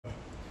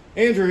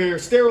Andrew here,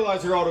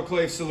 Sterilizer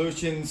Autoclave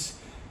Solutions.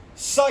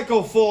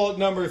 Cycle fault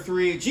number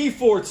 3,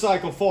 G4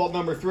 cycle fault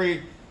number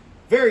 3.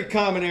 Very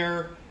common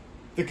error.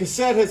 The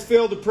cassette has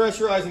failed to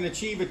pressurize and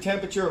achieve a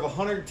temperature of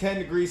 110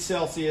 degrees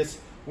Celsius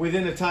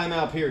within a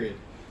timeout period.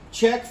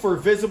 Check for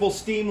visible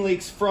steam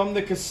leaks from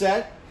the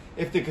cassette.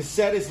 If the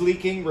cassette is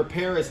leaking,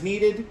 repair as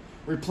needed.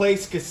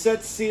 Replace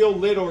cassette seal,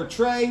 lid, or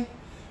tray.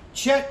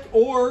 Check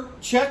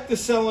the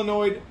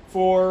solenoid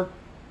for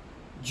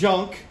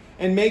junk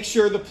and make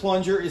sure the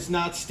plunger is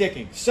not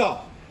sticking. So,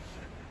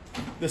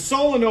 the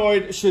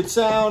solenoid should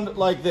sound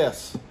like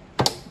this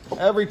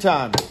every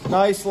time.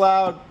 Nice,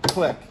 loud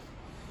click.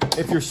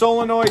 If your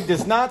solenoid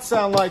does not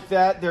sound like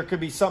that, there could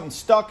be something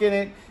stuck in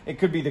it. It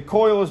could be the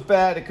coil is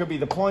bad. It could be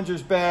the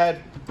plunger's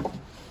bad.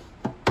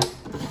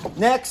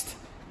 Next,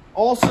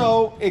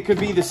 also, it could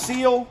be the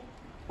seal.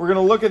 We're going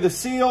to look at the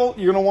seal.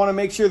 You're going to want to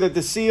make sure that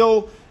the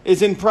seal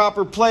is in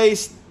proper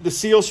place. The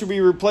seal should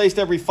be replaced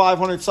every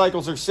 500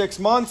 cycles or 6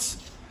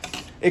 months.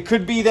 It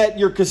could be that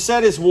your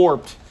cassette is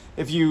warped.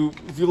 If you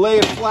lay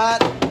it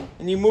flat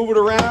and you move it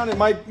around, it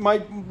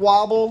might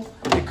wobble.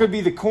 It could be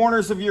the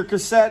corners of your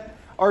cassette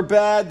are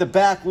bad. The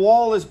back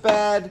wall is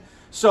bad.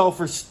 So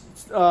for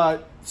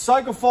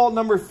cycle fault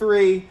number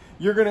 3,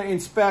 you're going to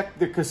inspect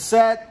the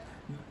cassette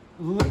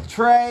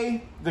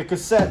tray, the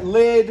cassette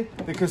lid,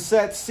 the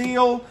cassette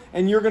seal,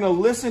 and you're going to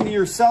listen to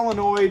your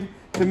solenoid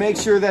to make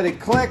sure that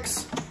it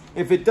clicks.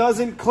 If it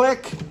doesn't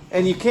click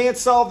and you can't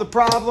solve the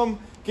problem,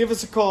 give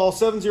us a call,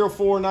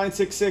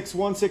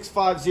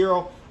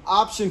 704-966-1650.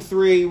 Option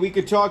 3, we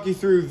could talk you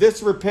through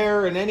this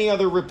repair and any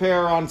other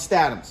repair on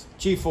Statims.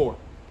 G4.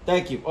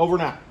 Thank you. Over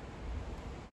and out.